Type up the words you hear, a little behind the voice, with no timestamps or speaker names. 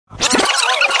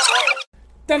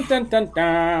Dun, dun, dun,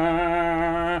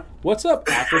 dun. What's up,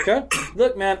 Africa?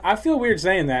 Look, man, I feel weird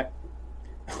saying that.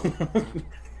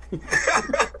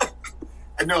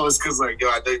 I know it's because like yo,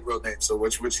 I know your real name. So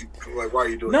what you like? Why are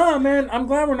you doing No, man, I'm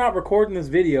glad we're not recording this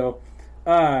video.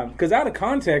 Because out of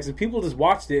context, if people just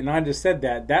watched it and I just said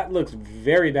that, that looks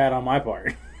very bad on my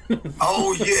part.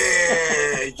 Oh yeah,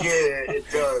 it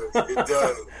does.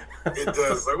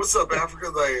 Like, what's up,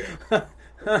 Africa?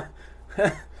 Like,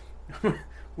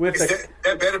 With a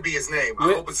that better be his name.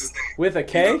 I hope it's his name. with a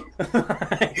K. You know?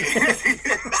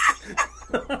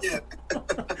 Yeah.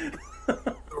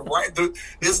 Right.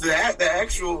 The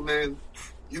actual man.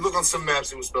 You look on some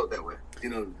maps, it was spelled that way. You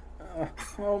know.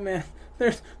 Oh man,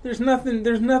 there's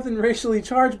nothing racially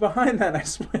charged behind that. I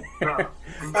swear. No,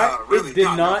 really. It did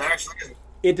no, not. No, actually,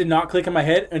 It did not click in my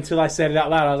head until I said it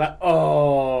out loud. I was like,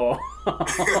 oh.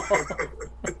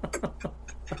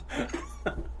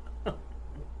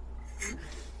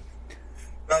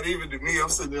 not even to me. I'm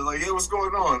sitting there like, yeah, what's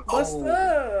going on? What's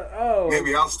up? Oh.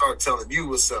 Maybe I'll start telling you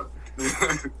what's up.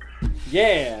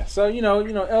 Yeah. So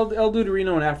El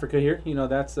Duderino in Africa here.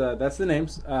 That's the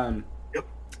names. Yep.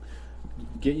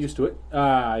 Get used to it.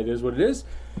 It is what it is.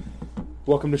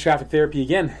 Welcome to Traffic Therapy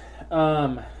again.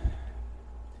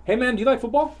 Hey man, do you like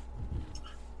football?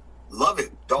 Love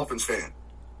it. Dolphins fan.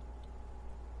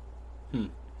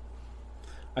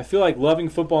 I feel like loving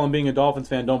football and being a Dolphins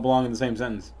fan don't belong in the same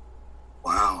sentence.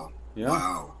 Wow. Yeah.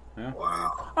 Wow. Yeah.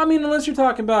 Wow. I mean, unless you're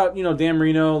talking about, Dan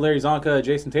Marino, Larry Zonka,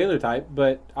 Jason Taylor type,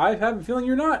 but I have a feeling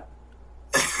you're not.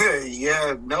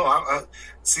 Yeah, no, I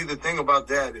see the thing about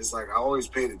that is like I always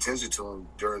paid attention to them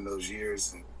during those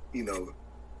years, and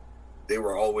they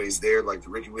were always there, like the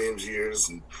Ricky Williams years,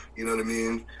 and you know what I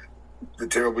mean, the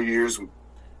terrible years with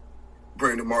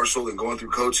Brandon Marshall and going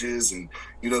through coaches, and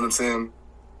you know what I'm saying.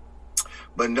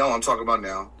 But no, I'm talking about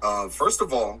now. First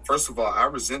of all, I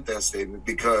resent that statement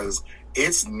because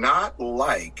it's not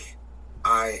like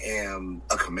I am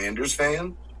a Commanders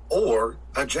fan or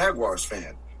a Jaguars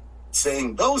fan.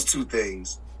 Saying those two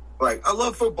things, like, I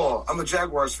love football, I'm a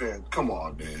Jaguars fan. Come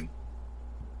on, man.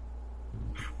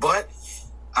 But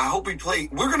I hope we play.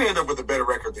 We're going to end up with a better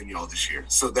record than y'all this year.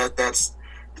 So that's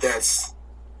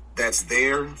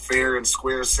there, fair and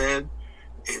square said.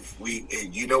 If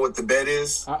you know what the bet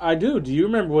is? I do. Do you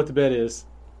remember what the bet is?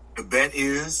 The bet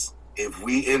is if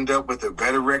we end up with a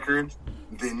better record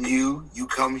than you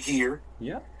come here.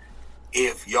 Yeah.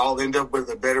 If y'all end up with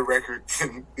a better record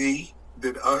than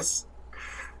us,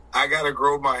 I got to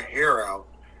grow my hair out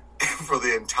for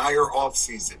the entire off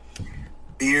season.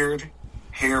 Beard,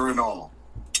 hair, and all.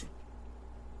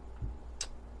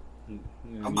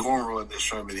 I'm cornrowing this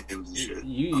Sherman Hemsley shit.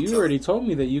 You already told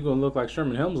me that you're going to look like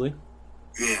Sherman Hemsley.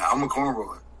 Yeah, I'm a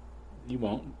cornrower. You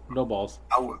won't. No balls.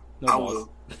 I will. No I balls.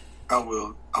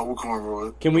 will. I will cornrow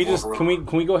it. Can we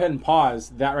go ahead and pause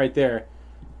that right there?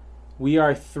 We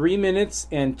are 3 minutes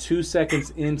and 2 seconds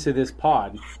into this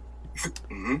pod.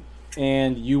 Mm-hmm.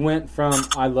 And you went from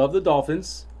I love the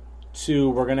Dolphins to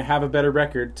we're going to have a better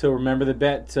record to remember the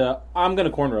bet to I'm going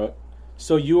to cornrow it.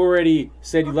 So you already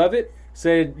said you love it,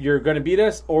 said you're going to beat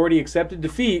us, already accepted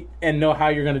defeat, and know how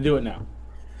you're going to do it now.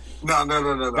 No.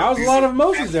 That was a lot of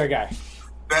emotions there, guy.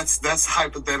 That's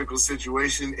hypothetical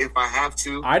situation. If I have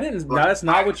to, I didn't. No, that's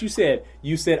not what you said.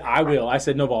 You said I will. I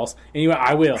said no balls, and you went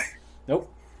I will.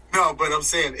 Nope. No, but I'm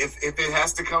saying if it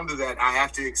has to come to that, I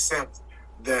have to accept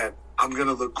that I'm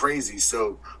gonna look crazy.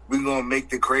 So we're gonna make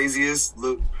the craziest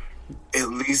look at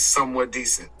least somewhat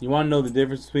decent. You want to know the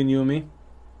difference between you and me?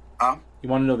 Huh? You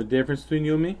want to know the difference between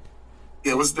you and me?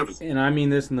 Yeah, what's the difference? And I mean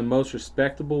this in the most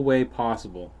respectable way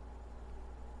possible.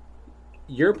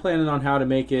 You're planning on how to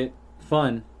make it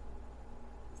fun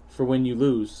for when you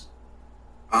lose.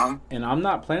 And I'm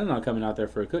not planning on coming out there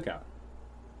for a cookout.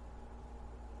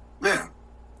 Yeah.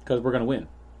 Because we're going to win.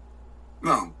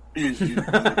 No. You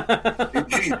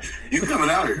coming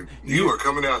out here. You are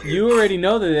coming out here. You already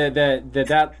know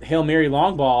that Hail Mary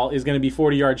long ball is going to be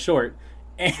 40 yards short.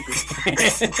 Hey,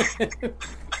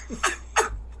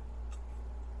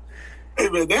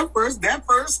 man, that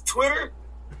first Twitter...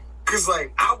 Because,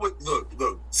 like, I would, look,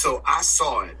 so I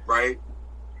saw it, right?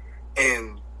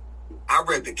 And I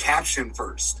read the caption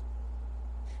first.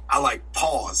 I, like,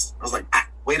 paused. I was like,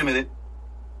 wait a minute.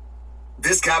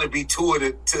 This got to be Tua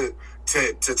to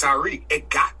Tyreek. It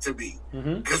got to be.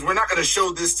 Because we're not going to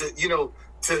show this to, you know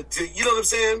what I'm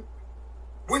saying?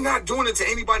 We're not doing it to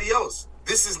anybody else.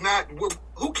 This is not,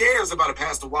 who cares about a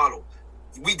pass to Waddle?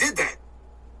 We did that.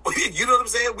 You know what I'm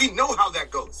saying? We know how that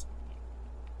goes.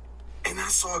 And I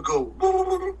saw it go.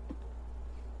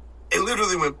 It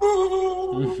literally went.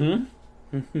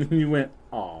 You went,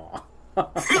 aw.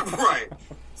 Right.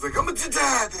 It's like, I'm going to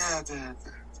die.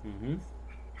 Mm-hmm.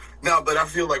 No, but I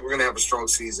feel like we're gonna have a strong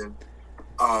season.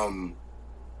 Um,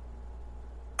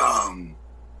 um,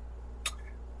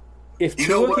 If You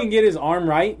know Tua what? can get his arm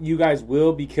right, you guys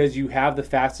will, because you have the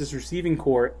fastest receiving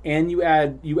core, and you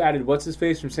added what's his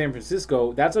face from San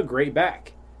Francisco. That's a great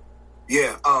back.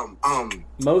 yeah.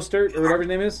 Mostert or whatever his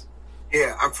name is.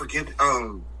 Yeah. I forget.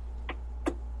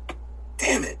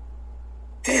 Damn it.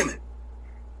 Damn it.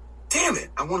 Damn it.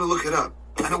 I want to look it up.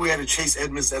 I know we had a Chase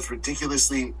Edmonds that's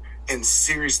ridiculously and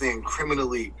seriously and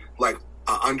criminally like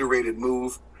an underrated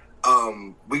move.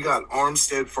 We got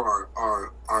Armstead for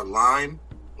our line.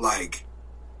 Like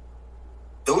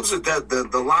those are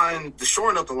the line, the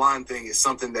shoring up the line thing is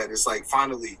something that is like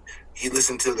finally he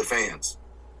listened to the fans.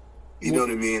 You know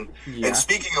what I mean? Yeah. And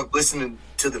speaking of listening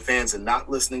to the fans and not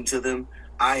listening to them,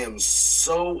 I am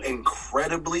so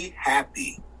incredibly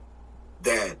happy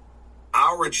that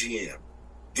our GM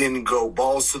didn't go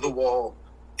balls to the wall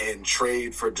and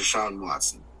trade for Deshaun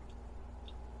Watson.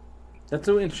 That's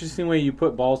an interesting way you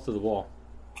put balls to the wall.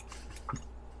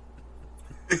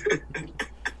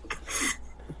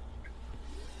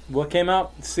 What came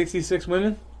out? 66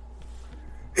 women?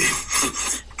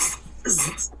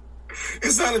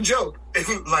 It's not a joke.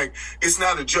 Like, it's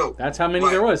not a joke. That's how many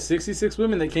there was. 66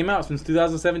 women that came out since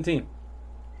 2017.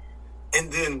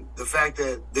 And then the fact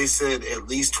that they said at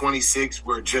least 26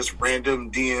 were just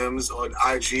random DMs on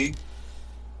IG.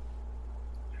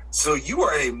 So you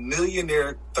are a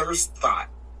millionaire thirst thought.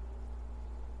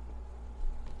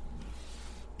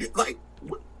 Like,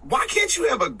 why can't you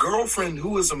have a girlfriend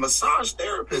who is a massage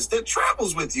therapist that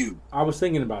travels with you? I was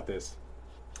thinking about this.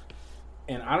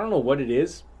 And I don't know what it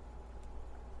is.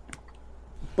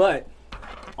 But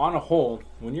on a whole,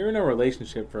 when you're in a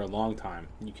relationship for a long time,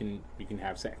 you can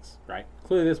have sex, right?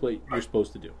 Clearly that's what you're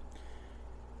supposed to do.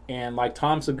 And like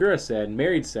Tom Segura said,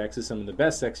 married sex is some of the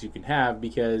best sex you can have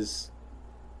because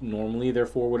normally they're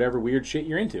for whatever weird shit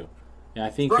you're into. And I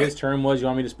think his term was, you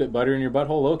want me to spit butter in your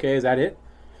butthole? Okay, is that it?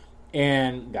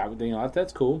 And that,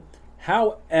 that's cool.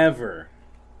 However,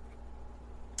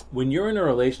 when you're in a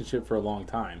relationship for a long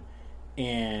time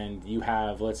and you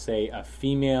have, let's say, a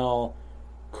female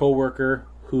coworker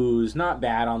who's not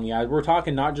bad on the eyes, we're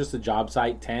talking not just a job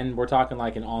site 10, we're talking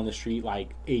like an on the street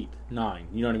like 8, 9,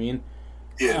 you know what I mean?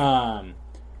 Yeah.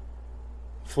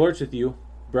 Flirts with you,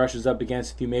 brushes up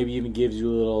against you, maybe even gives you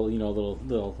a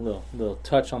little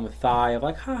touch on the thigh of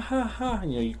like ha ha ha.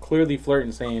 You clearly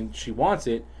flirting, saying she wants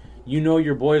it.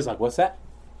 Your boy's like, what's that?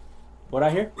 What I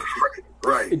hear?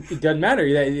 Right. It doesn't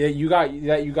matter that you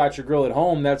got your girl at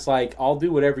home. That's like, I'll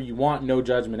do whatever you want, no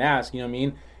judgment asked. You know what I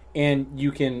mean? And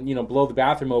you can blow the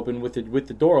bathroom open with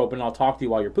the door open. I'll talk to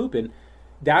you while you're pooping.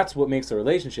 That's what makes a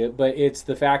relationship. But it's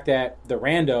the fact that the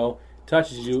rando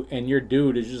touches you and your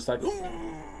dude is just like,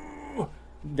 ooh,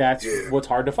 that's what's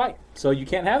hard to fight. So you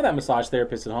can't have that massage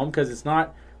therapist at home because it's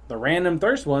not the random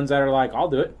thirst ones that are like, I'll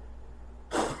do it.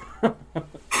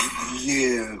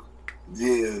 Yeah.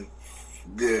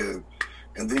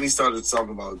 And then he started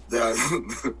talking about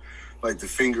that, like the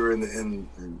finger in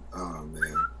oh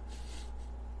man,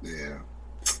 yeah.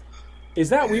 Is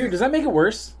that weird? Does that make it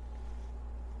worse?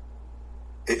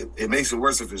 It makes it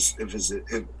worse if it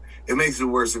makes it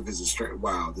worse if it's a straight.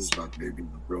 Wow, this is about to make me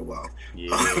real wild.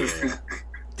 Yeah,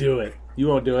 do it. You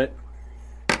won't do it.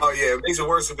 Oh yeah, it makes it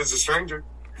worse if it's a stranger.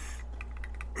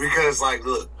 Because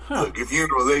look, if you're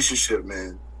in a relationship,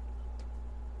 man,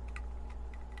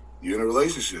 you're in a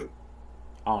relationship.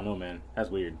 I don't know, man. That's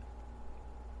weird.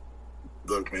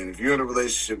 Look, man, if you're in a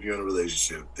relationship, you're in a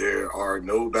relationship. There are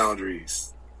no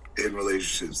boundaries in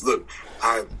relationships. Look,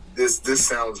 this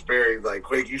sounds very like,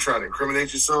 Quake, you trying to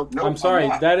incriminate yourself? No, I'm sorry,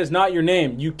 that is not your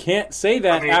name. You can't say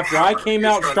that after I came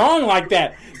out strong like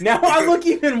that. Now I look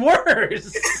even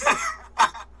worse.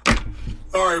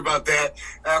 Sorry about that.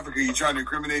 Africa, you trying to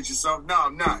incriminate yourself? No,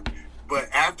 I'm not. But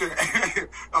after,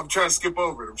 I'm trying to skip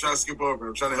over it. I'm trying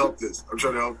to help this. I'm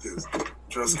trying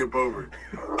to skip over it.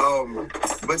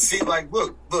 But see,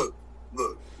 look.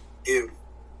 If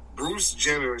Bruce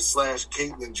Jenner /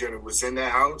 Caitlyn Jenner was in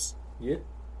that house, yeah,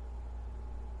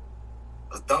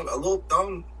 a little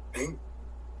thumb ain't.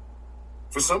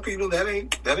 For some people, that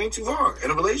ain't too long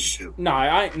in a relationship. No,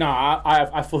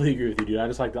 I fully agree with you, dude. I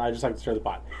just like to stir the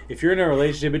pot. If you're in a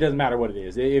relationship, it doesn't matter what it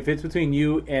is. If it's between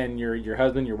you and your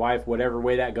husband, your wife, whatever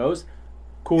way that goes,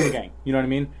 cool and gang. You know what I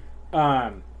mean?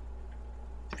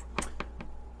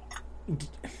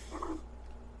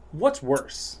 What's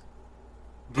worse,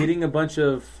 getting a bunch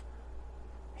of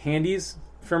handies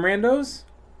from randos,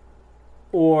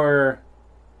 or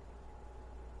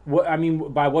what? I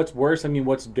mean, by what's worse, I mean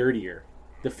what's dirtier.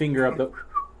 The finger up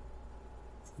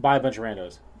by a bunch of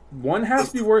randos. One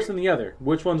has to be worse than the other.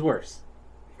 Which one's worse?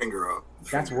 Finger up.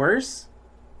 That's Finger. worse?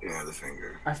 Yeah, the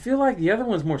finger. I feel like the other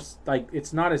one's more, like,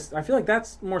 it's not as... I feel like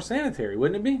that's more sanitary,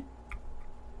 wouldn't it be?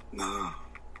 Nah.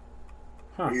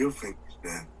 Huh. Where your fingers,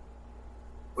 man?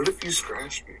 What if you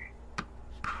scratch me?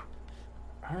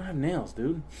 I don't have nails,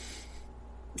 dude.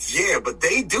 Yeah, but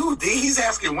they do. He's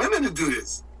asking women to do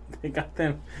this. They got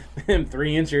them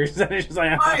 3 inches. And it's just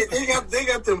like... Right, they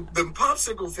got them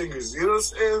popsicle fingers. You know what I'm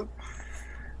saying?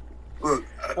 Look.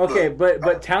 Okay,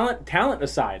 but talent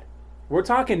aside, we're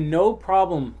talking no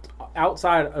problem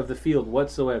outside of the field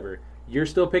whatsoever. You're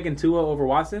still picking Tua over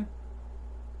Watson?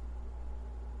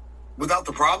 Without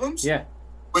the problems? Yeah.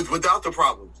 Without the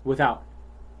problems. Without.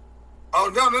 Oh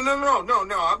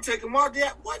no! I'm taking Mark.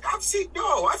 Yeah, what I've seen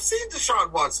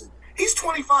Deshaun Watson. He's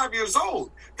 25 years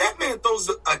old. That man throws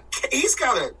he's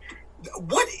got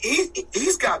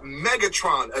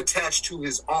Megatron attached to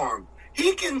his arm.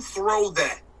 He can throw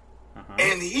that,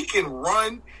 and he can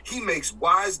run. He makes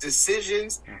wise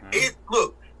decisions.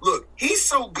 Look, he's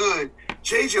so good.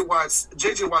 JJ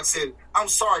Watt said, "I'm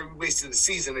sorry we wasted the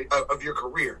season of your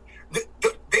career."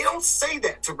 They don't say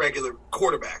that to regular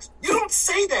quarterbacks. You don't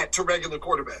say that to regular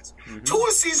quarterbacks.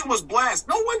 Tua's season was blast.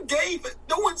 No one gave it.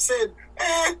 No one said,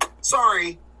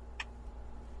 sorry.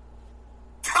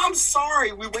 I'm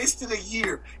sorry. We wasted a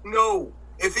year. No.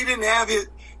 If he didn't have it,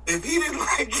 if he didn't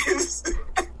like his...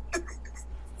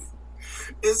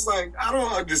 It's like, I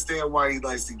don't understand why he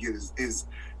likes to get his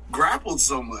grappled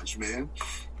so much, man.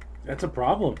 That's a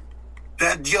problem.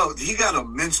 He got a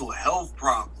mental health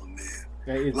problem.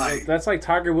 That's like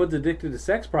Tiger Woods addicted to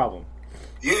sex problem.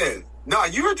 Yeah. No,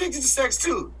 you're addicted to sex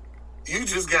too. You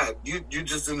just you're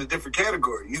just in a different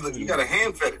category. You got a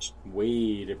hand fetish.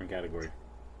 Way different category.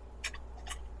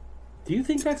 Do you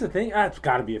think that's a thing? That's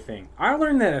got to be a thing. I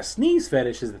learned that a sneeze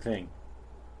fetish is the thing.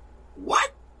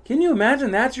 What? Can you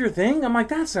imagine that's your thing? I'm like,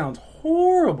 that sounds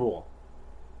horrible.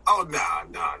 Oh, nah.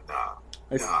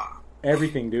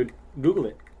 Everything, dude. Google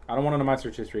it. I don't want to know my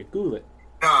search history. Google it.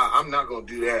 Nah, I'm not gonna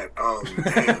do that.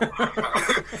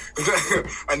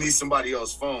 I need somebody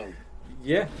else's phone.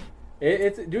 Yeah,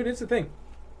 it's a thing.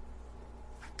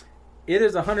 It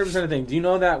is 100% a thing. Do you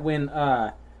know that when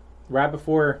right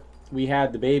before we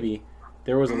had the baby,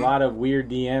 there was a lot of weird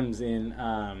DMs in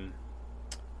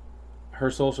her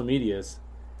social medias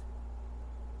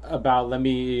about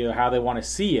how they want to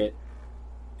see it,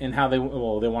 and how they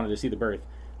wanted to see the birth,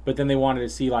 but then they wanted to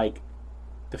see like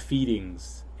the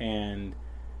feedings. And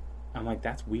I'm like,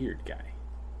 that's weird, guy.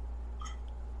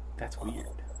 That's weird.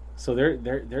 So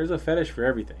there's a fetish for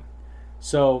everything.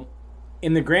 So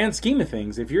in the grand scheme of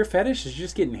things, if your fetish is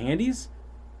just getting handies,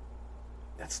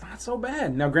 that's not so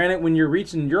bad. Now, granted, when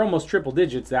you're almost triple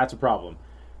digits, that's a problem.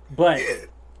 But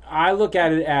I look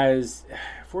at it as,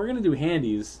 if we're going to do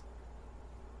handies,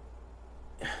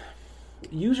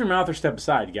 use your mouth or step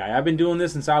aside, guy. I've been doing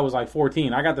this since I was like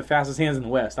 14. I got the fastest hands in the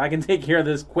West. I can take care of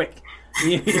this quick.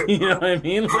 You know what I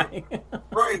mean?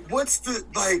 Right.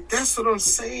 That's what I'm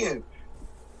saying.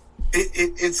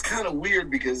 It's kind of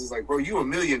weird because it's like, bro, you're a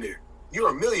millionaire. You're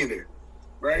a millionaire,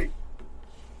 right?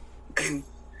 And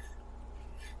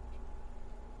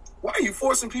why are you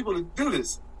forcing people to do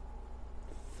this?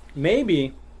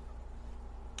 Maybe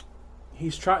he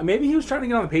was trying to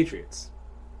get on the Patriots.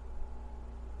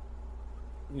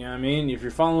 You know what I mean? If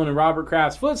you're following in Robert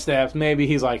Kraft's footsteps, maybe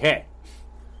he's like, hey,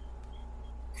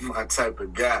 my type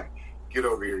of guy. Get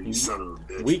over here, you son of a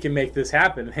bitch. We can make this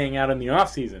happen and hang out in the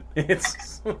off season.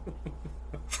 It's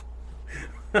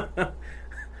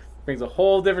brings a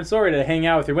whole different story to hang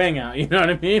out with your wang out. You know what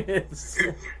I mean?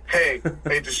 Hey,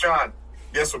 Deshaun,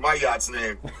 guess what my yacht's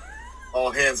name?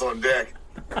 All hands on deck.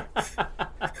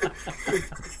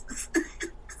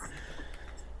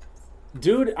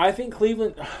 Dude, I think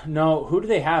Cleveland... No, who do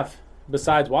they have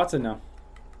besides Watson now?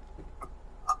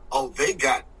 Oh, they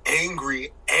got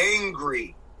angry,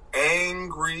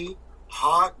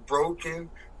 heartbroken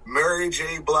Mary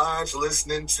J. Blige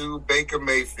listening to Baker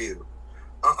Mayfield.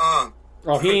 Oh,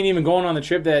 he ain't even going on the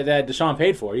trip that Deshaun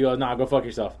paid for. You go, nah, go fuck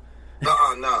yourself.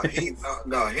 No. He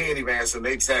ain't even answering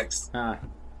they text.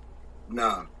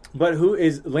 Nah. But who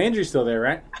is... Landry's still there,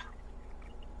 right?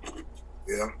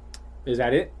 Yeah. Is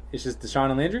that it? It's just Deshaun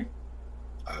and Landry?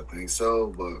 I think so,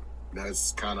 but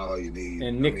that's kind of all you need.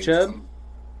 And Nick Chubb?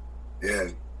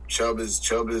 Chubb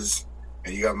is,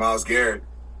 and you got Myles Garrett.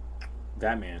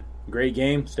 That man. Great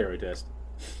game, steroid test.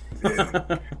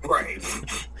 Yeah, right.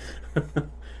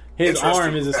 His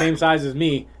arm is the same size as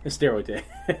me, a steroid test.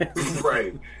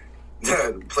 Right.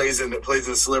 Yeah, plays in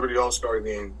the Celebrity All-Star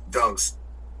game, dunks,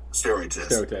 steroid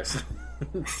test. Steroid test.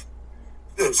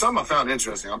 Something I found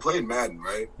interesting. I played Madden,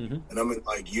 right? Mm-hmm. And I'm in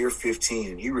like year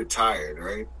 15. He retired,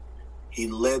 right? He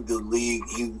led the league.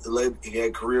 He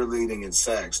had career leading in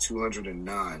sacks,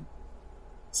 209.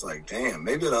 It's like, damn,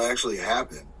 maybe it'll actually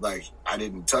happen. Like, I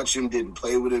didn't touch him, didn't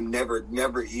play with him,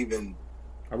 never even.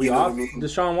 Are we off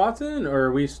Deshaun Watson, or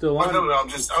are we still on? No,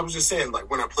 I was just saying, like,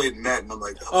 when I played Madden, I'm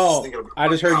like, I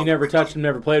just heard you never touched him,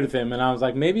 never played with him, and I was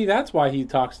like, maybe that's why he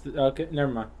talks. Okay,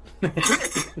 never mind.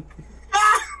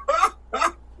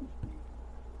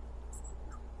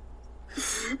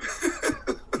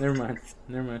 Never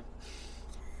mind.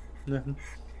 Nothing.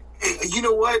 Hey, you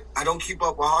know what? I don't keep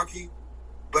up with hockey,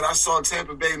 but I saw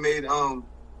Tampa Bay made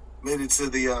it to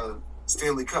the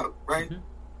Stanley Cup, right? Mm-hmm.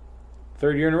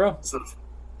 Third year in a row. So,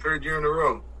 third year in a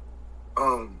row.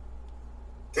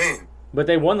 Damn. But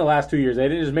they won the last 2 years. They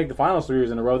didn't just make the finals 3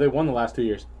 years in a row. They won the last 2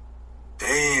 years.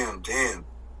 Damn.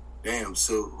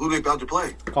 So who they about to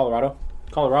play? Colorado.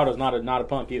 Colorado's not a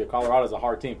punk either. Colorado's a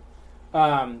hard team.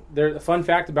 There's a fun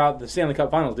fact about the Stanley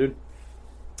Cup Finals, dude.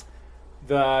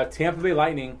 The Tampa Bay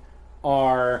Lightning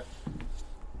are,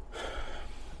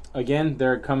 again,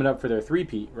 they're coming up for their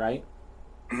three-peat, right?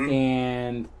 Mm-hmm.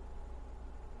 And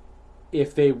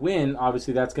if they win,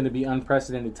 obviously that's going to be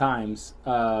unprecedented times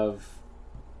of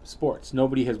sports.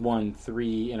 Nobody has won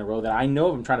 3 in a row that I know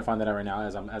of. I'm trying to find that out right now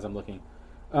as I'm looking.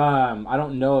 I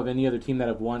don't know of any other team that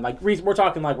have won. Like, we're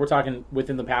talking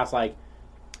within the past,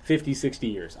 50, 60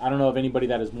 years. I don't know of anybody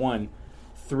that has won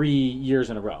 3 years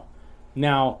in a row.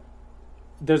 Now,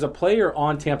 there's a player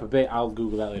on Tampa Bay. I'll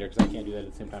Google that later because I can't do that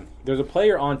at the same time. There's a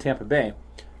player on Tampa Bay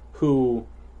who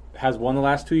has won the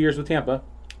last 2 years with Tampa.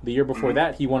 The year before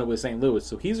that, he won it with St. Louis.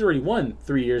 So he's already won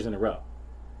 3 years in a row.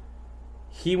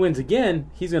 He wins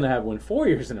again, he's going to have won 4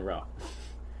 years in a row.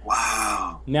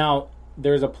 Wow. Now,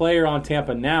 there's a player on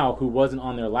Tampa now who wasn't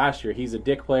on there last year. He's a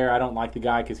dick player. I don't like the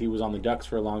guy because he was on the Ducks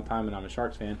for a long time, and I'm a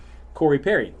Sharks fan. Corey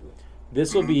Perry.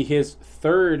 This will be his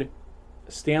third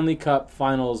Stanley Cup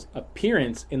Finals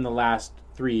appearance in the last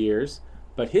 3 years,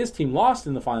 but his team lost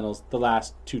in the finals the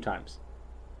last 2 times.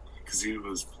 Because he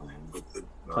was playing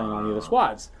on the other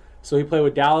squads. So he played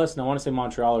with Dallas, and I want to say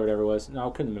Montreal or whatever it was. No,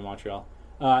 it couldn't have been Montreal.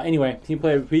 Anyway, he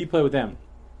played with them.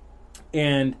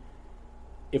 And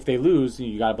if they lose,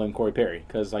 you got to blame Corey Perry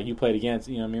because you played against,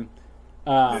 you know what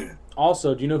I mean?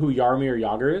 Also, do you know who Jaromir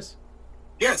Jagr is?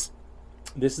 Yes.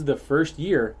 This is the first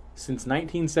year since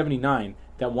 1979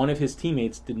 that one of his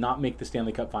teammates did not make the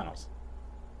Stanley Cup Finals.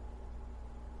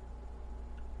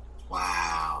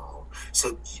 Wow.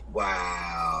 So,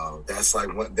 wow. That's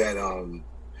like what that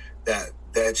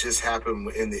just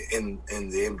happened in the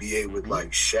NBA with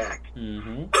Shaq.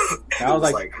 Mm-hmm. That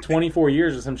was 24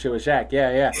 years or some shit with Shaq.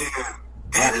 Yeah.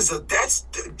 That's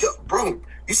bro.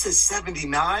 You said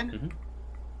 79. Mm-hmm.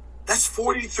 That's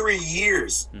 43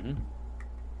 years. Mm-hmm.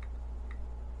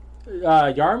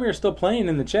 Yaromir's still playing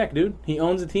in the Czech, dude. He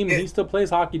owns a team and he still plays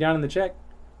hockey down in the Czech.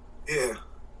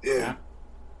 Yeah.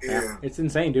 It's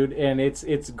insane, dude, and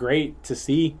it's great to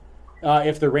see.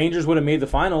 If the Rangers would have made the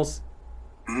finals,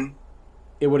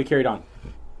 it would have carried on.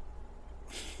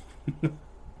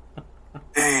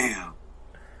 Damn.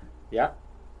 Yeah.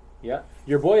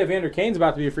 Your boy Evander Kane's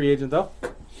about to be a free agent, though.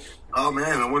 Oh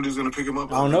man, I wonder who's gonna pick him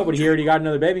up. I don't know, but he already got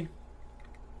another baby.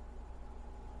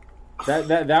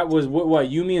 That was what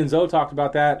you, me, and Zoe talked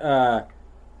about that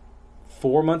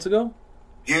 4 months ago.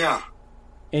 Yeah.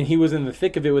 And he was in the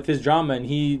thick of it with his drama, and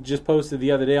he just posted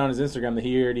the other day on his Instagram that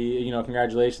he already,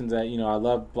 congratulations that, I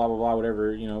love blah, blah, blah,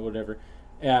 whatever.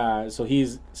 So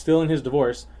he's still in his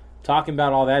divorce, talking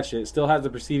about all that shit, still has the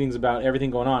proceedings about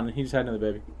everything going on, and he just had another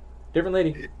baby. Different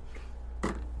lady.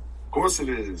 Of course it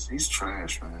is. He's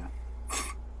trash, man.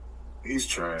 He's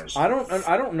trash. I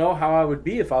don't know how I would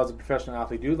be if I was a professional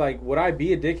athlete, dude. Would I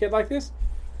be a dickhead like this?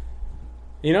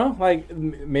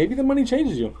 Maybe the money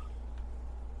changes you.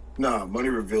 No, money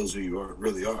reveals who you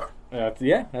really are.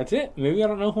 Yeah, that's it. Maybe I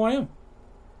don't know who I am.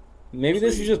 Maybe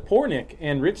this is just poor Nick,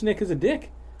 and rich Nick is a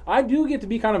dick. I do get to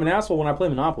be kind of an asshole when I play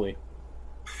Monopoly.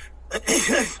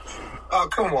 Oh,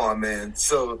 come on, man.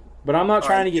 But I'm not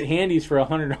trying to get handies for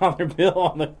 $100 bill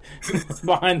on the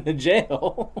behind the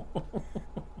jail.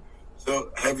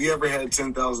 So, have you ever had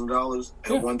 $10,000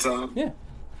 at one time? Yeah,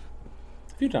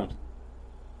 a few times.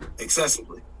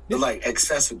 Excessively,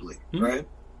 excessively, mm-hmm. Right?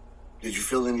 Did you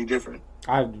feel any different?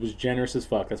 I was generous as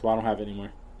fuck. That's why I don't have it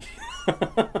anymore.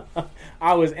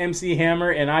 I was MC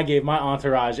Hammer, and I gave my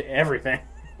entourage everything.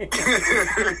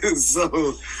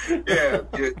 So, yeah,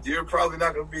 you're probably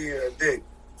not going to be a dick.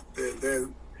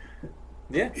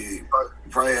 Yeah. You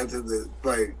probably have to,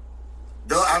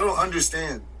 I don't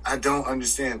understand.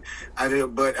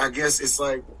 But I guess it's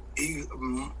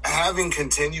having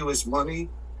continuous money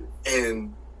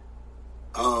and,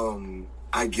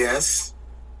 I guess,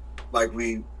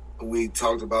 we we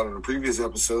talked about in a previous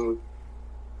episode,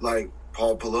 like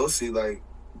Paul Pelosi, like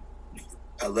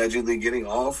allegedly getting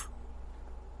off.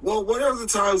 Well, what are the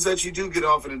times that you do get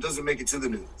off and it doesn't make it to the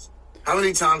news? How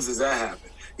many times does that happen?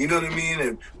 You know what I mean?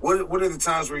 And what are the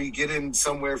times where you get in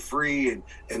somewhere free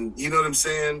and you know what I'm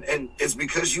saying? And it's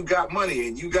because you got money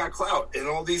and you got clout and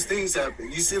all these things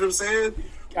happen. You see what I'm saying?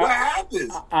 What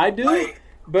happens? I do.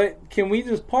 But can we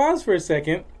just pause for a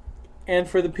second? And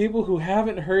for the people who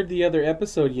haven't heard the other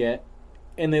episode yet,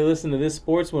 and they listen to this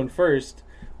sports one first,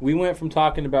 we went from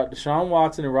talking about Deshaun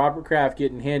Watson and Robert Kraft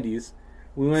getting handies.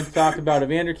 We went to talk about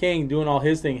Evander Kane doing all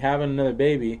his thing, having another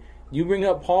baby. You bring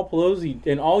up Paul Pelosi,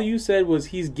 and all you said was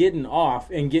he's getting off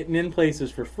and getting in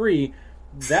places for free.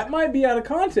 That might be out of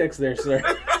context there, sir.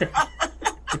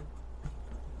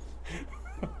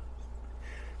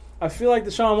 I feel like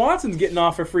Deshaun Watson's getting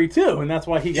off for free, too, and that's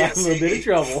why he got in a little bit of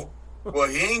trouble. Well,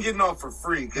 he ain't getting off for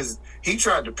free because he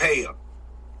tried to pay him.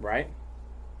 Right.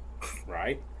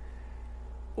 Right.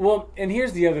 Well, and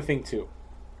here's the other thing, too.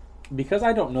 Because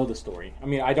I don't know the story. I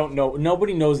mean, I don't know.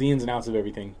 Nobody knows the ins and outs of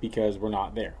everything because we're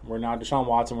not there. We're not Deshaun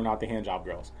Watson. We're not the handjob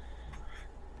girls.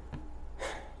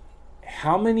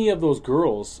 How many of those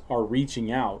girls are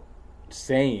reaching out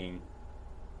saying,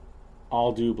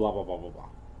 I'll do blah, blah, blah, blah, blah,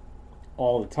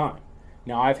 all the time?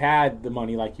 Now, I've had the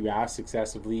money, like you asked,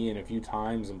 successively and a few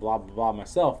times and blah, blah, blah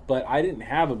myself, but I didn't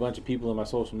have a bunch of people in my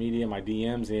social media, my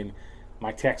DMs, in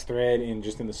my text thread, and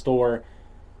just in the store,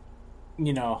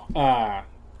 you know,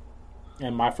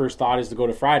 and my first thought is to go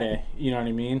to Friday, you know what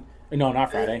I mean? No, not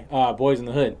Friday. Boys in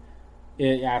the Hood,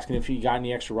 asking if he got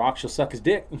any extra rocks, she'll suck his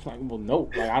dick. I'm like, well,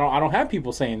 no, like, I don't have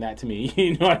people saying that to me.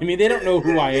 You know what I mean? They don't know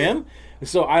who I am,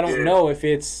 so I don't know if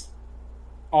it's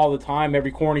all the time,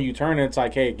 every corner you turn, and it's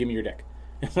like, hey, give me your dick.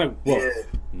 It's like, whoa,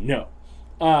 no.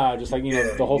 Just like, you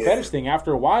know, the whole fetish thing.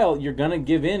 After a while, you're gonna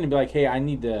give in and be like, hey, I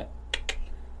need to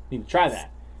try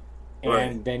that,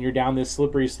 and then you're down this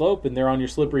slippery slope, and they're on your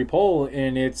slippery pole,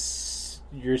 and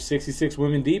you're 66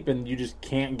 women deep, and you just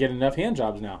can't get enough hand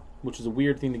jobs now, which is a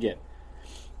weird thing to get.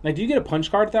 Like, do you get a punch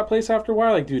card at that place after a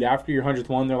while? Like, dude, after your 100th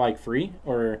one, they're like free,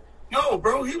 or? No,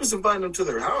 bro, he was inviting them to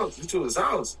their house, to his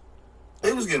house.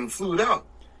 They was getting flued out.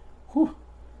 Whew.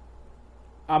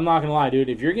 I'm not gonna lie, dude.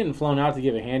 If you're getting flown out to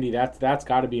give a handy, that's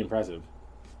got to be impressive.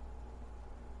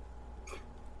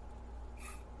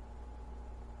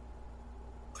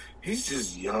 He's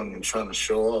just young and trying to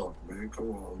show off, man.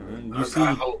 Come on, man.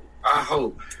 I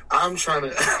hope. I'm trying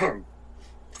to.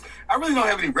 I really don't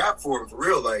have any rap for him, for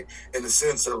real. Like, in the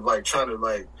sense of like trying to,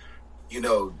 like, you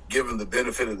know, give him the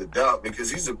benefit of the doubt,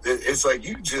 because it's like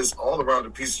you just all around a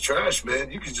piece of trash, man.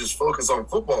 You can just focus on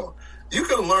football. You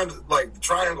could have learned like the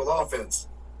triangle offense,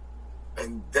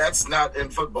 and that's not in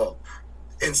football.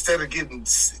 Instead of getting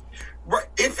right,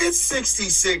 if it's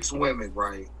 66 women,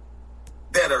 right,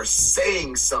 that are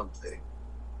saying something.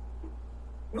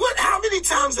 What? How many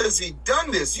times has he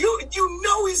done this? You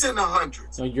know he's in the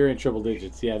hundreds. No, you're in triple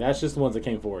digits. Yeah, that's just the ones that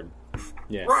came forward.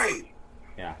 Yeah. Right.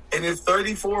 Yeah. And if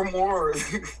 34 more,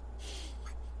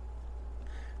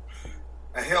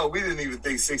 hell, we didn't even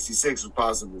think 66 was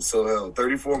possible. So hell,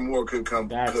 34 more could come.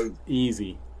 That's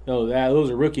easy. Those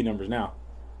are rookie numbers now.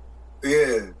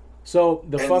 Yeah. So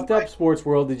the fucked up sports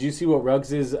world. Did you see what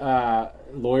Ruggs'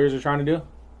 lawyers are trying to do?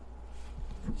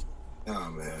 Oh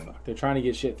man, they're trying to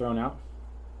get shit thrown out.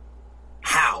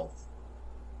 How?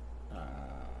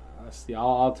 See,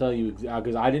 I'll tell you,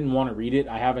 because I didn't want to read it.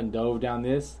 I haven't dove down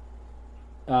this,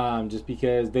 just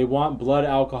because they want blood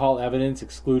alcohol evidence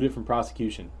excluded from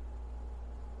prosecution.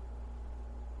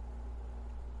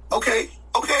 Okay,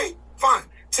 fine.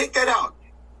 Take that out.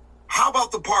 How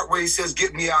about the part where he says,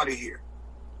 "Get me out of here"?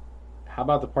 How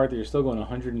about the part that you're still going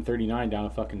 139 down a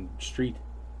fucking street?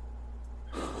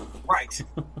 Right.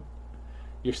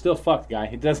 You're still fucked, guy.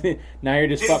 It doesn't. Now you're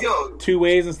just fucked 2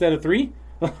 ways instead of 3.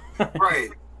 Right.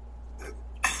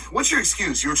 What's your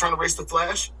excuse? You were trying to race the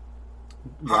Flash?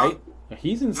 Right.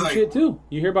 He's in some shit too.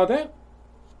 You hear about that?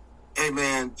 Hey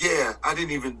man, yeah. I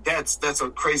didn't even. That's a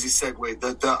crazy segue.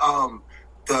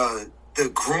 The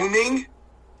grooming.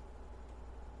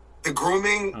 The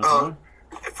grooming.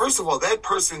 First of all, that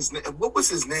person's what was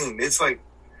his name? It's like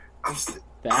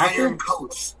Iron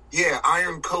Coach. Yeah,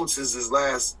 Iron Coach is his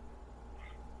last.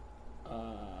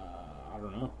 I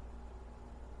don't know.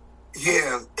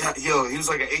 Yeah, yo, he was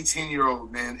like an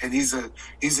 18-year-old man, and he's an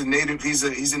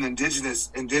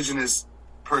indigenous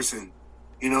person.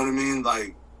 You know what I mean?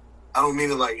 Like, I don't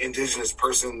mean it like indigenous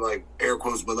person, like air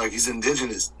quotes, but like he's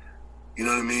indigenous. You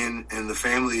know what I mean? And the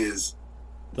family is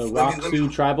the Rock Sioux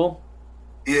tribal.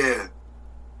 Yeah.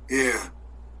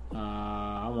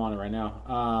 I'm on it right now.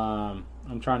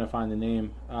 I'm trying to find the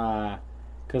name.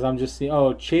 Because I'm just seeing.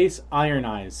 Oh, Chase Iron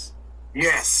Eyes.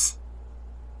 Yes.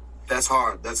 That's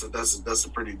hard. That's a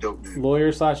pretty dope name.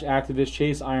 Lawyer / activist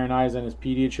Chase Iron Eyes and his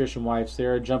pediatrician wife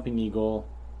Sarah Jumping Eagle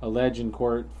allege in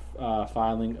court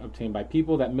filing obtained by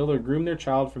People that Miller groomed their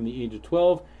child from the age of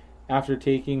 12 after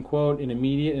taking, quote, an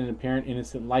immediate and apparent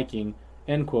innocent liking,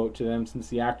 end quote, to them since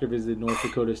the actor visited North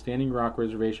Dakota's Standing Rock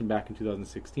Reservation back in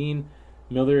 2016.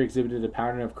 Miller exhibited a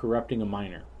pattern of corrupting a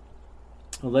minor,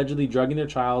 allegedly drugging their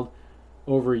child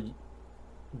over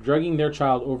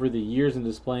the years and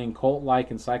displaying cult-like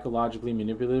and psychologically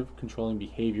manipulative, controlling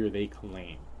behavior, they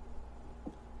claim.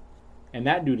 And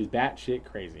that dude is batshit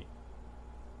crazy.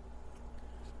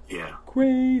 Yeah.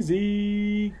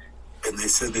 Crazy. And they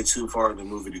said they're too far in the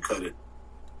movie to cut it.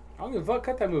 I don't give a fuck.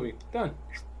 Cut that movie. Done.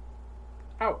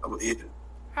 Out.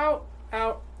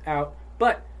 Out.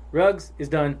 But Ruggs is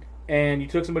done, and you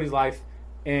took somebody's life,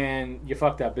 and you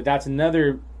fucked up. But that's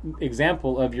another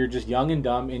example of you're just young and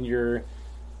dumb, and you're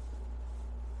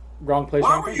wrong place.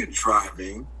 Why were you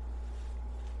driving?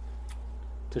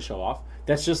 To show off.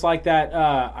 That's just like that.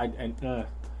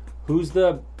 Who's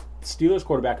the Steelers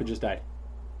quarterback who just died?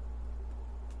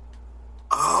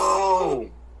 Oh,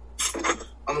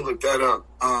 I'm gonna look that up.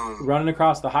 Running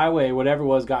across the highway, whatever it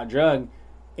was, got drugged,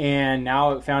 and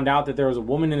now it found out that there was a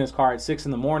woman in his car at 6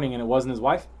 a.m, and it wasn't his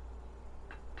wife.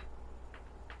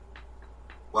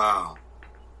 Wow,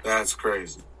 that's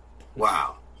crazy.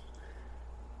 Wow.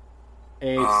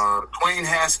 Dwayne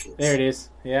Haskins. There it is.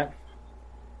 Yeah.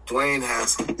 Dwayne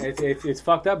Haskins. It's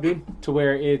fucked up, dude. To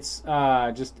where it's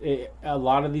a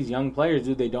lot of these young players,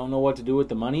 dude, they don't know what to do with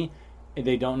the money.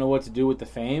 They don't know what to do with the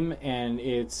fame, and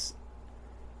it's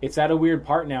at a weird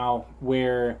part now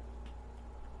where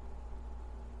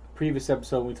previous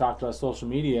episode we talked about social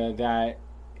media, that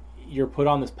you're put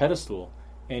on this pedestal,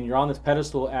 and you're on this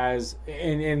pedestal as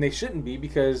and they shouldn't be,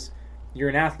 because you're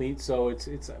an athlete. So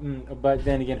it's but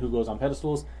then again, who goes on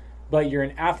pedestals? But you're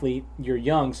an athlete, you're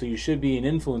young, so you should be an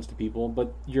influence to people,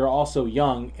 but you're also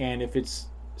young, and if it's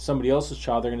somebody else's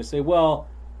child, they're going to say, well,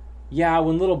 yeah,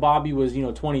 when little Bobby was,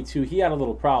 22, he had a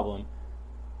little problem.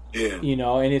 Yeah.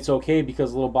 And it's okay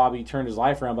because little Bobby turned his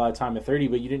life around by the time of 30,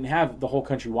 but you didn't have the whole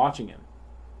country watching him.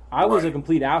 I was a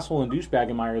complete asshole and douchebag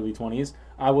in my early 20s.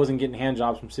 I wasn't getting hand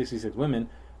jobs from 66 women,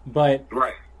 but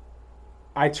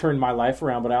I turned my life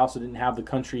around, but I also didn't have the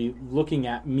country looking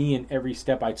at me in every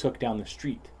step I took down the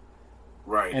street.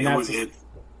 Right. And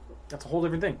that's a whole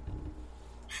different thing.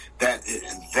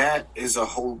 That is a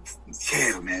whole,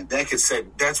 man. That could say,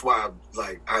 that's why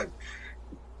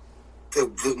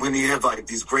when you have like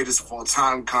these greatest of all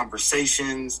time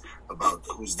conversations about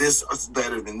who's this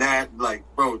better than that, like,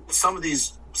 bro, some of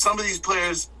these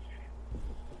players,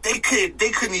 they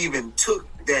couldn't even took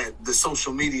the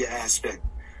social media aspect,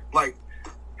 like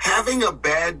having a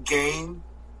bad game,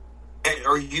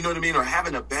 or you know what I mean, or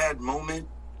having a bad moment,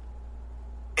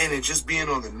 and it just being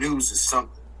on the news is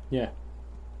something. Yeah.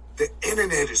 The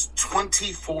internet is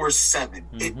 24/7.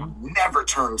 Mm-hmm. It never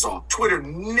turns off. Twitter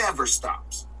never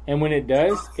stops. And when it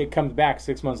does, it comes back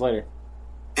 6 months later.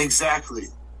 Exactly.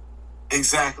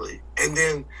 And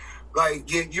then, like,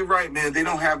 you're right, man. They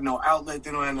don't have no outlet.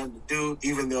 They don't have nothing to do,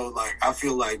 even though, like, I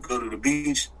feel like go to the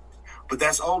beach. But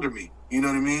that's older me. You know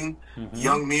what I mean? Mm-hmm.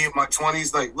 Young me in my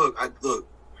 20s, like, look,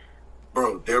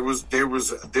 bro,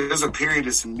 there's a period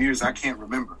of some years I can't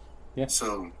remember. Yeah.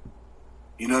 So,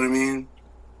 you know what I mean?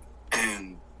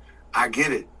 And I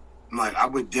get it. Like, I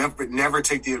would never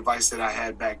take the advice that I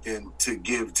had back then to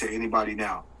give to anybody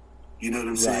now. You know what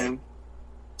I'm saying?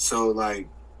 So, like,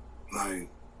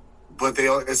 but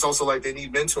it's also like they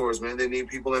need mentors, man. They need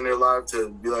people in their life to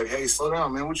be like, hey, slow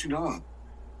down, man. What you doing?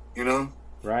 You know?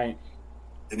 Right.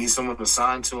 They need someone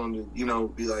assigned to them to,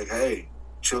 be like, hey,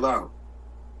 chill out.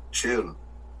 Chill,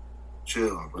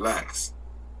 relax.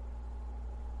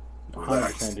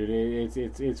 100%,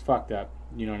 dude. It's fucked up.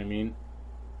 You know what I mean?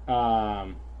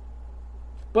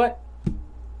 But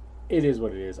it is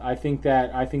what it is. I think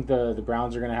the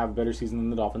Browns are going to have a better season than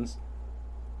the Dolphins.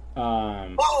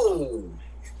 Whoa!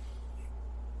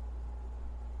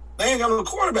 They ain't got no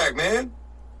quarterback, man.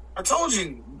 I told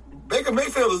you, Baker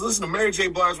Mayfield is listening to Mary J.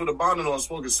 Blige with a bonnet on,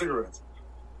 smoking cigarettes.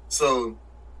 So,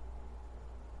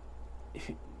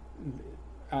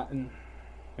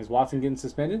 is Watson getting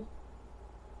suspended?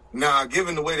 Nah,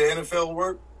 given the way the NFL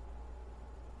work,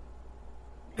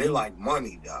 they like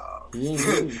money, dog. He ain't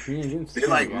getting they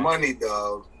like money,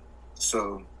 dog.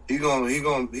 So he gonna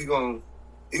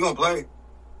play.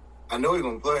 I know he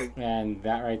gonna play. And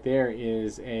that right there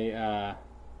is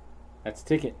that's a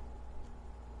ticket.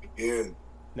 Yeah,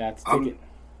 that's a ticket.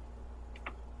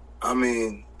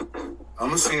 I'm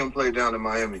gonna see him play down in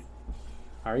Miami.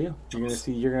 Are you? You're gonna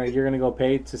see. You're gonna go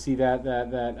pay to see that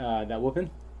whooping.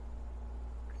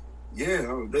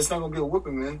 Yeah, that's not gonna be a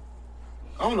whooping, man.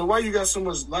 I don't know why you got so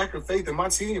much lack of faith in my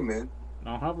team, man.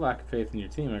 I don't have lack of faith in your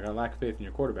team. I got lack of faith in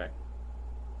your quarterback.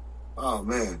 Oh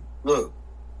man, look.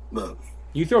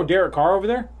 You throw Derek Carr over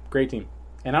there, great team.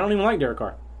 And I don't even like Derek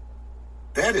Carr.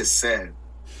 That is sad.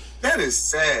 That is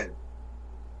sad.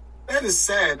 That is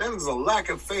sad. That is a lack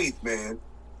of faith, man.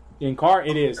 In Carr,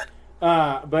 it is.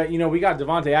 But, we got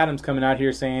Devontae Adams coming out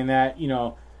here saying that,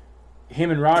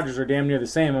 him and Rodgers are damn near the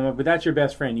same. I'm like, but that's your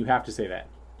best friend. You have to say that.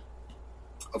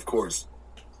 Of course.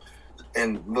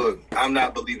 And look, I'm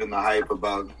not believing the hype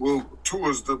about, well,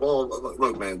 Tua's the ball.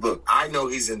 Look, man, I know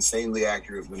he's insanely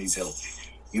accurate when he's healthy.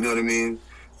 You know what I mean?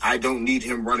 I don't need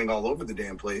him running all over the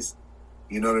damn place.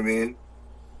 You know what I mean?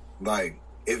 But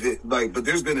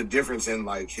there's been a difference in,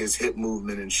 his hip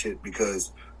movement and shit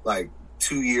because,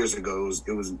 2 years ago,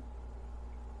 it was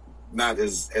not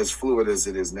as fluid as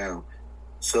it is now.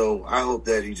 So I hope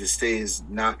that he just stays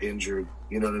not injured.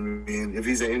 You know what I mean? If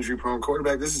he's an injury-prone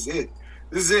quarterback, this is it.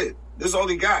 This is all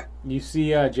he got. You see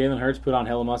Jalen Hurts put on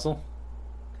hella muscle?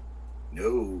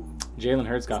 No. Jalen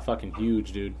Hurts got fucking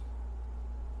huge, dude.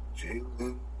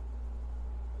 Jalen.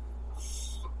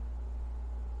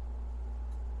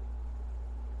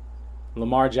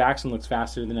 Lamar Jackson looks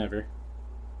faster than ever.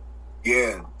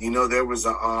 Yeah.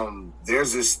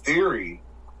 There's this theory,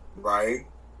 right,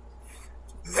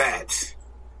 that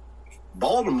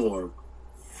Baltimore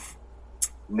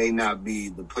may not be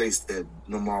the place that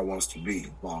Lamar wants to be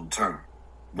long term,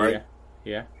 right?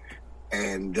 Yeah.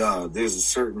 And there's a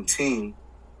certain team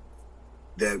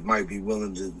that might be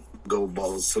willing to go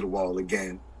balls to the wall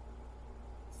again.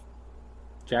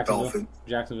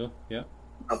 Jacksonville, yeah.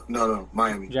 No,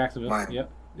 Miami. Jacksonville, Miami.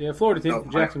 Yep. Yeah, Florida team, No,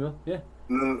 Jacksonville, yeah.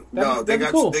 No, they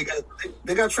got cool. they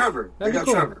got Trevor. That'd They be got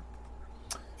cool. Trevor.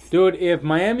 Dude, if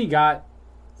Miami got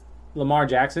Lamar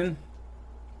Jackson,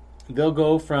 they'll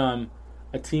go from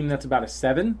a team that's about a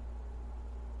 7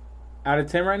 out of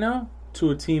 10 right now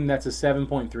to a team that's a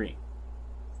 7.3.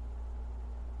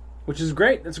 Which is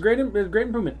great. That's a great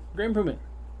improvement. Great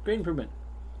improvement.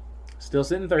 Still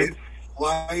sitting third.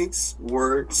 Flights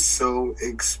were so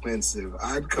expensive.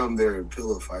 I'd come there and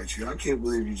pillow fight you. I can't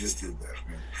believe you just did that,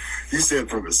 man. You said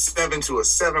from a 7 to a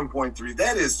 7.3.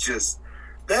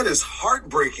 That is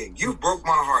heartbreaking. You broke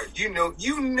my heart. You know.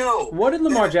 What did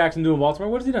Lamar Jackson do in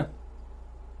Baltimore? What has he done?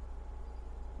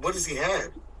 What does he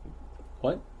have?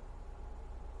 What?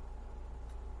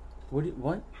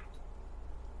 What?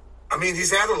 I mean,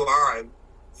 he's had a line.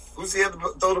 Who's he had to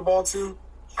throw the ball to?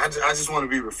 I just want to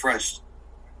be refreshed.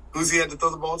 Who's he had to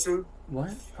throw the ball to?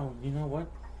 What? Oh, you know what?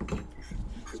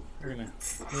 We're gonna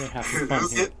have some fun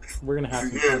here. We're gonna have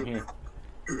some fun here.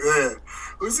 Yeah.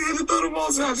 Who's he had to throw the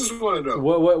ball to? I just want to know.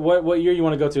 What year you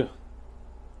want to go to?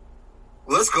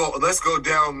 Let's go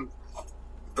down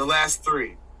the last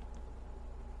 3.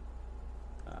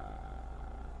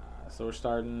 So we're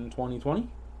starting 2020?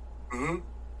 Mm-hmm.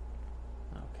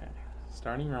 Okay.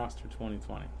 Starting roster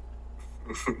 2020.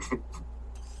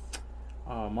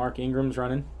 Mark Ingram's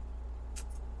running.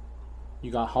 You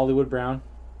got Hollywood Brown.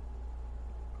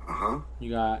 Uh-huh.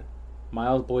 You got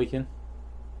Miles Boykin.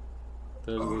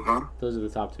 Those are the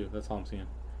top 2. That's all I'm seeing.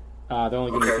 They're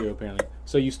only giving 2 apparently.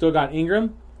 So you still got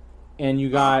Ingram, and you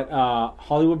got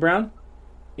Hollywood Brown,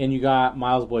 and you got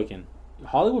Miles Boykin.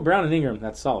 Hollywood Brown and Ingram,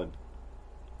 that's solid.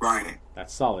 Right.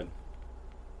 That's solid.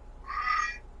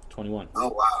 21. Oh,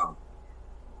 wow.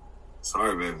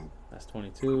 Sorry, baby. That's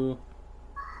 22.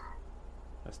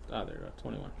 There you go,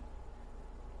 21.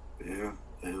 Yeah,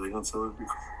 they're gonna tell it.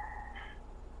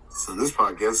 So this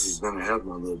podcast is gonna have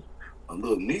my little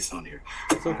niece on here.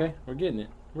 It's okay. We're getting it.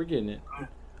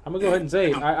 I'm gonna go ahead and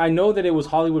say I know that it was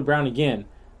Hollywood Brown again.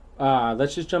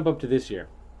 Let's just jump up to this year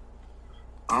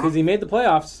because he made the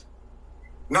playoffs.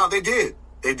 No, they did.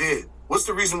 What's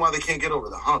the reason why they can't get over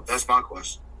the hump? That's my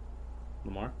question.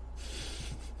 Lamar.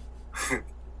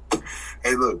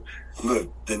 Hey, look.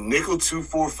 The nickel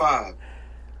 245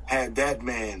 had that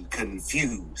man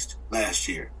confused last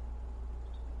year.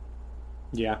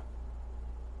 Yeah.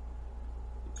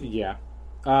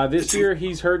 This year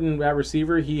he's hurting at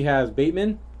receiver. He has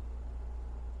Bateman.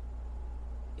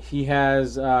 He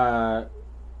has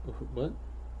what?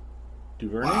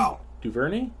 Duvernay. Wow.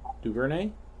 Duvernay.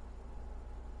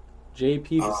 JP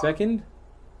the second.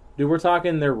 Dude, we're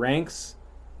talking their ranks.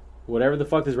 Whatever the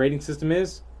fuck this rating system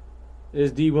is.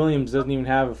 This D. Williams doesn't even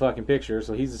have a fucking picture,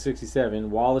 so he's a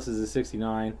 67. Wallace is a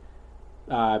 69.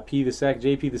 JP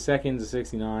the second is a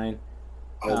 69.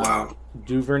 Oh, wow.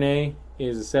 Duvernay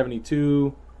is a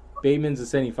 72. Bateman's a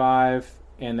 75.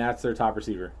 And that's their top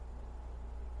receiver.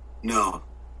 No.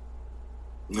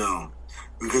 No,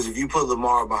 because if you put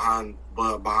Lamar behind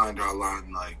our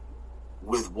line, like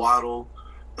with Waddle,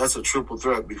 that's a triple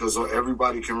threat because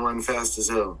everybody can run fast as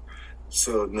hell.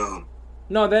 So no.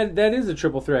 No, that is a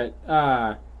triple threat,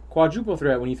 quadruple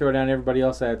threat when you throw down everybody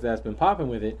else that's been popping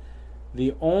with it.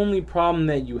 The only problem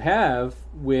that you have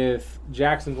with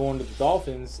Jackson going to the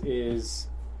Dolphins is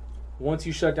once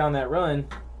you shut down that run,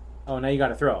 oh, now you got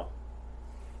to throw.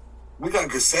 We got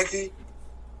Gesicki.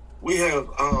 We have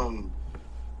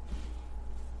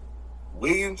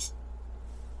Williams.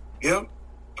 Yep.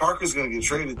 Parker's going to get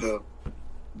traded, though.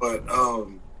 But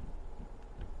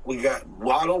we got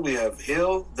Waddle. We have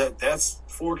Hill. That's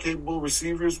 4 capable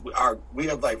receivers. We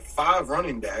have like 5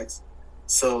 running backs.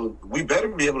 So we better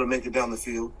be able to make it down the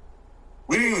field.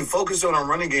 We didn't even focus on our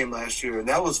running game last year, and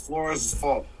that was Flores'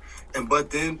 fault. But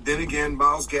then again,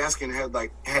 Myles Gaskin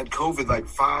had COVID like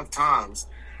 5 times.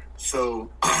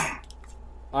 So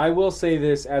I will say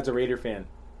this as a Raider fan.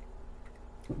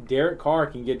 Derek Carr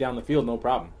can get down the field, no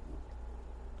problem.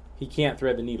 He can't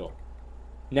thread the needle.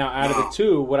 Now, out of the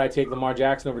two, would I take Lamar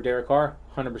Jackson over Derek Carr?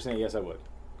 100% yes, I would.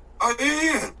 Oh,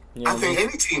 yeah. You know I think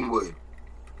any team would.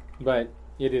 But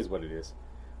it is what it is.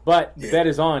 But the bet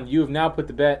is on. You have now put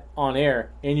the bet on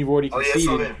air, and you've already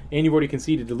conceded. And you've already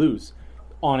conceded to lose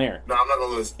on air. No, I'm not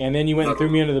gonna lose. And then you went and threw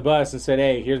me under the bus and said,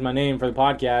 "Hey, here's my name for the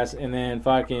podcast," and then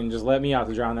fucking just let me out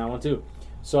to dry on that one too.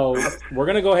 So we're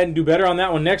gonna go ahead and do better on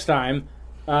that one next time.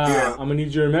 I'm gonna need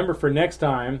you to remember for next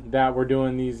time that we're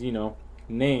doing these,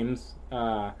 names,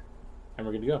 and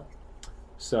we're good to go.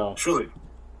 So surely.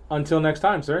 Until next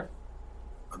time, sir.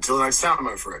 Until next time,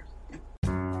 my friend.